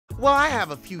Well, I have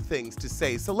a few things to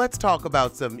say, so let's talk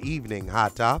about some evening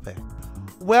hot topic.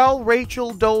 Well,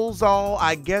 Rachel Dolezal,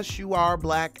 I guess you are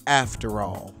black after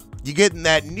all. You're getting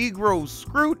that Negro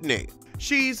scrutiny.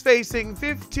 She's facing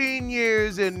 15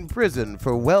 years in prison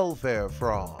for welfare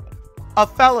fraud. A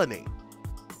felony.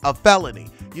 A felony.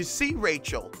 You see,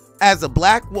 Rachel, as a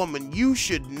black woman, you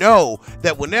should know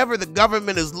that whenever the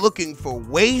government is looking for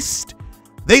waste,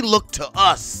 they look to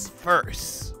us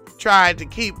first. Tried to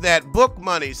keep that book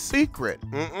money secret.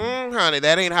 Honey,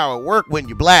 that ain't how it work when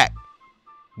you black.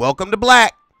 Welcome to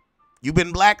black. You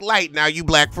been black light, now you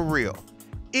black for real.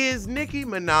 Is Nicki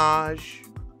Minaj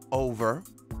over?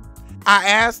 I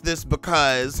ask this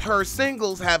because her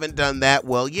singles haven't done that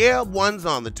well. Yeah, one's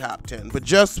on the top 10, but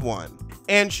just one.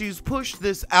 And she's pushed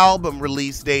this album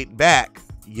release date back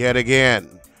yet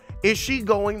again. Is she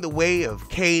going the way of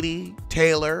Katy,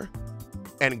 Taylor,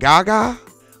 and Gaga?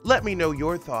 Let me know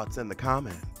your thoughts in the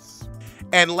comments.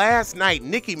 And last night,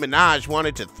 Nicki Minaj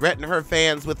wanted to threaten her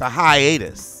fans with a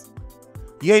hiatus.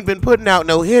 You ain't been putting out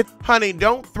no hit. Honey,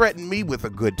 don't threaten me with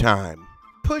a good time.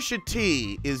 Pusha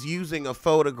T is using a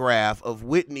photograph of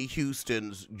Whitney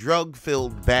Houston's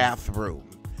drug-filled bathroom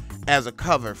as a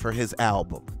cover for his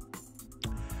album.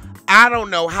 I don't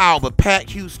know how, but Pat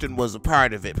Houston was a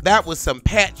part of it. That was some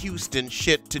Pat Houston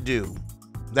shit to do.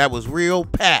 That was real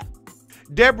Pat.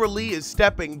 Deborah Lee is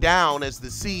stepping down as the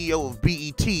CEO of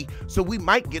BET, so we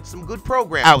might get some good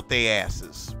programs out their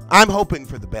asses. I'm hoping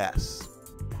for the best.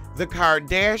 The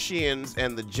Kardashians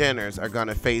and the Jenners are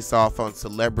gonna face off on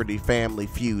Celebrity Family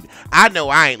Feud. I know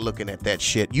I ain't looking at that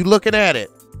shit. You looking at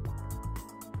it?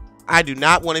 I do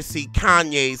not want to see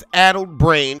Kanye's addled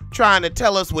brain trying to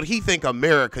tell us what he think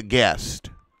America guessed.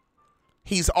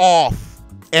 He's off,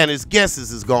 and his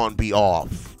guesses is gonna be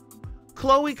off.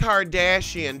 Khloe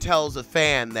Kardashian tells a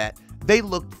fan that they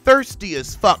look thirsty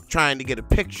as fuck trying to get a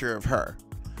picture of her.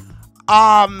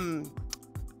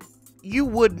 You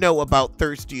would know about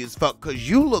thirsty as fuck because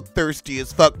you look thirsty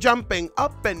as fuck jumping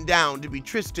up and down to be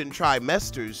Tristan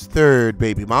Trimester's third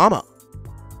baby mama.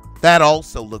 That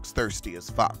also looks thirsty as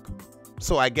fuck.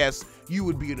 So I guess you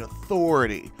would be an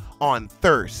authority on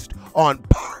thirst, on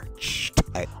parched,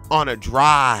 on a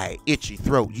dry, itchy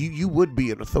throat. You would be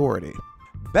an authority.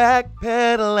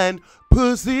 Backpedaling,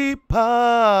 pussy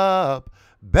pop.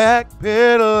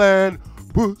 Backpedaling,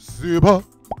 pussy pop.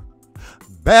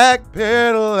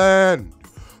 Backpedaling,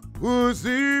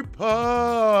 pussy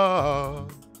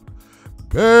pop.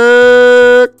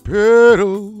 Backpedal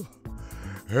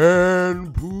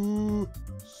and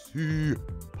pussy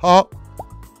pop.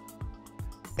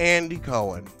 Andy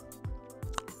Cohen,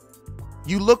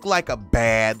 you look like a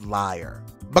bad liar.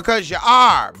 Because you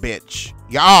are, bitch.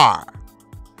 You are.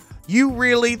 You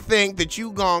really think that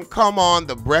you gonna come on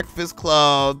the Breakfast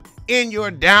Club in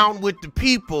your Down with the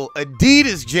People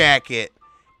Adidas jacket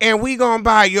and we gonna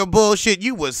buy your bullshit?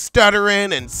 You was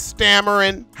stuttering and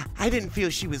stammering. I didn't feel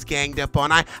she was ganged up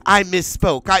on. I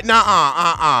misspoke.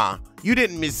 You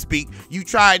didn't misspeak. You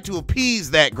tried to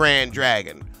appease that grand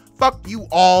dragon. Fuck you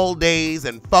all days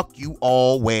and fuck you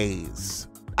always.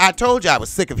 I told you I was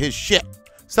sick of his shit.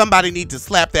 Somebody need to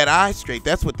slap that eye straight.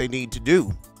 That's what they need to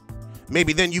do.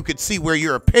 Maybe then you could see where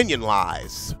your opinion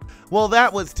lies. Well,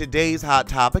 that was today's Hot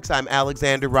Topics. I'm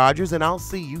Alexander Rodgers, and I'll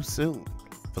see you soon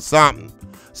for something.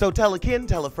 So tell a kin,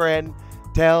 tell a friend,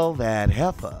 tell that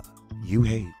heifer you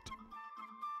hate.